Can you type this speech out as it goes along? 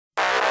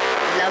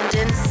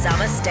London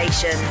summer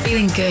station.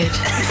 Feeling good.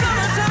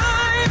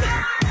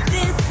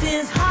 This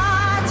is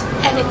hot.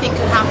 Anything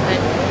could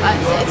happen.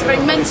 It's a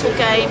very mental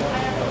game,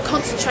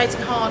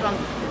 concentrating hard on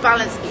the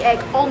balance of the egg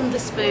on the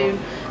spoon,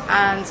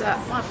 and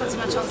I fancy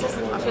my chances.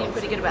 I'm feeling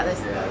pretty good about this.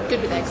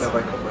 Good with eggs. So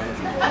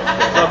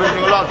I've been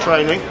doing a lot of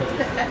training,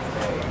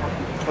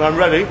 and I'm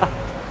ready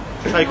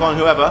to take on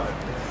whoever,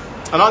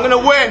 and I'm going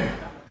to win!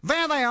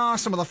 There they are,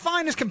 some of the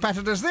finest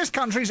competitors this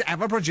country's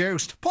ever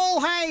produced. Paul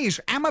Hayes,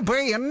 Emma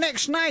B and Nick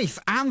Snaith,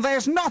 and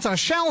there's not a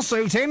shell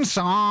suit in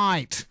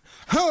sight.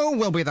 Who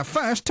will be the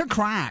first to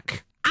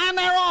crack? And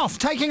they're off!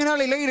 Taking an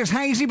early lead is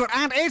Hazy,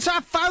 and it's a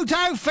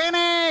photo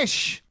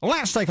finish!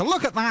 Let's take a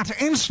look at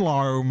that in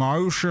slow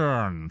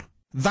motion.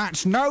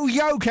 That's no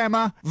yoke,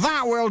 Emma.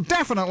 That will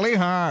definitely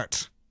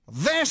hurt.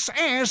 This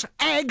is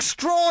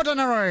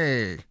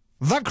extraordinary.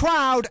 The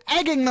crowd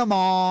egging them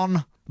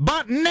on.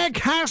 But Nick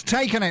has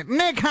taken it.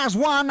 Nick has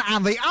won,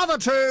 and the other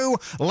two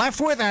left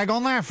with egg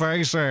on their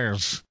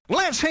faces.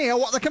 Let's hear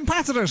what the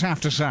competitors have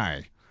to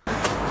say.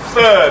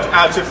 3rd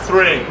out of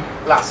 3.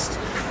 Last.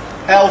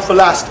 L for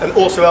last, and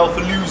also L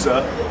for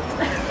loser.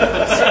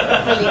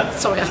 Really,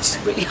 sorry, I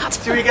just really had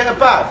to. Do we get a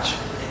badge?